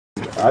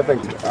I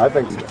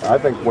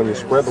think when you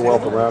spread the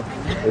wealth around,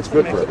 it's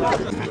good for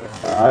everybody.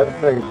 I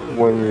think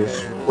when you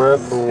spread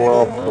the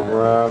wealth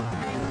around,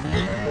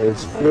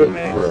 it's good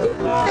for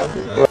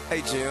everybody.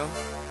 Hey Jim,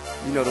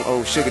 you know the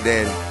old sugar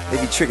daddy,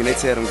 they be tricking, they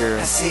tell them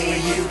girls, I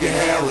said you can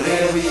have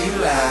whatever you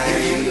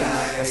like.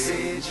 I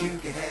said you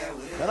can have whatever.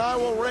 And I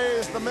will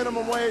raise the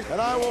minimum wage, and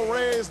I will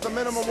raise the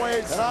minimum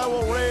wage, and I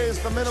will raise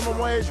the minimum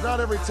wage, not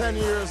every 10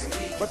 years,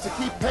 but to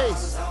keep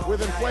pace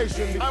with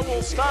inflation. I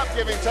will stop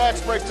giving tax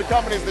breaks to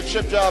companies that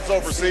ship jobs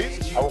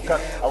overseas. I will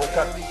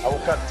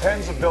cut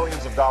tens of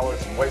billions of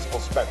dollars in wasteful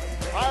spending.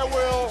 I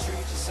will,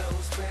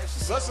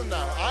 listen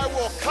now, I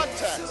will cut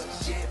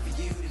taxes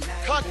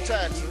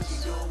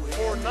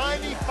for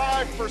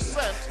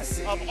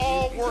 95% of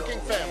all working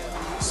families.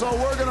 So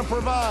we're going to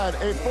provide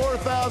a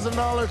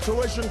 $4,000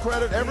 tuition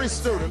credit every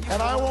student,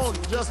 and I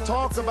won't just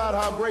talk about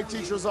how great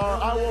teachers are.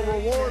 I will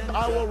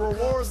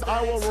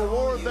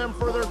reward them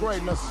for their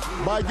greatness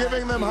by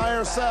giving them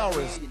higher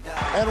salaries.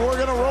 And we're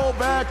going to roll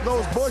back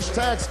those Bush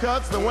tax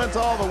cuts that went to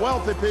all the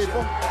wealthy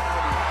people,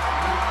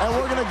 and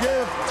we're going to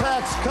give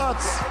tax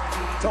cuts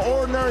to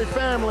ordinary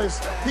families,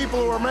 people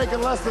who are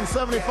making less than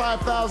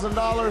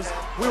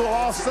 $75,000. We will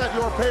offset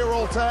your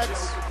payroll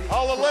tax.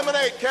 I'll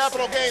eliminate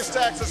capital gains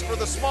taxes for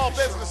the small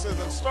businesses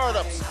and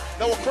startups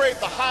that will create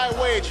the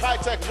high-wage,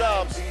 high-tech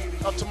jobs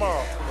of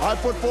tomorrow. I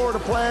put forward a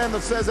plan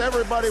that says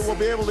everybody will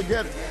be able to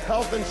get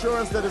health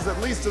insurance that is at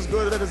least as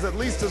good, as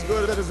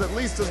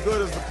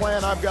the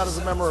plan I've got as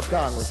a member of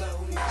Congress.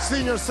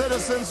 Senior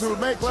citizens who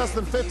make less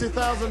than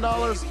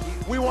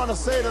 $50,000, we want to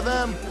say to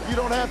them, you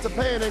don't have to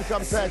pay an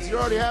income tax. You're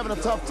already having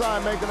a tough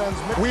time making ends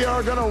meet. We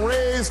are going to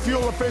raise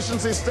fuel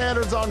efficiency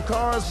standards on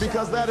cars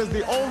because that is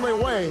the only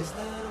way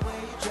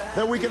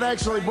that we can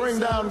actually bring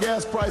down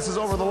gas prices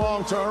over the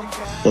long term.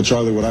 Well,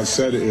 Charlie, what I've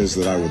said is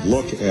that I would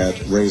look at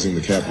raising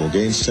the capital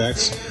gains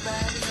tax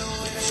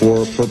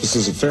for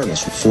purposes of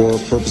fairness, for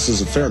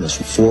purposes of fairness,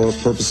 for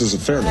purposes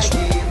of fairness.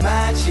 I give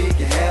my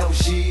chicken have what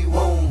she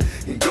want,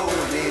 and go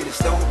in the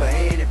store for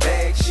any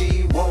bag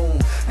she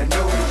want. I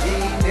know you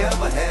ain't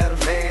never had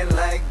a man.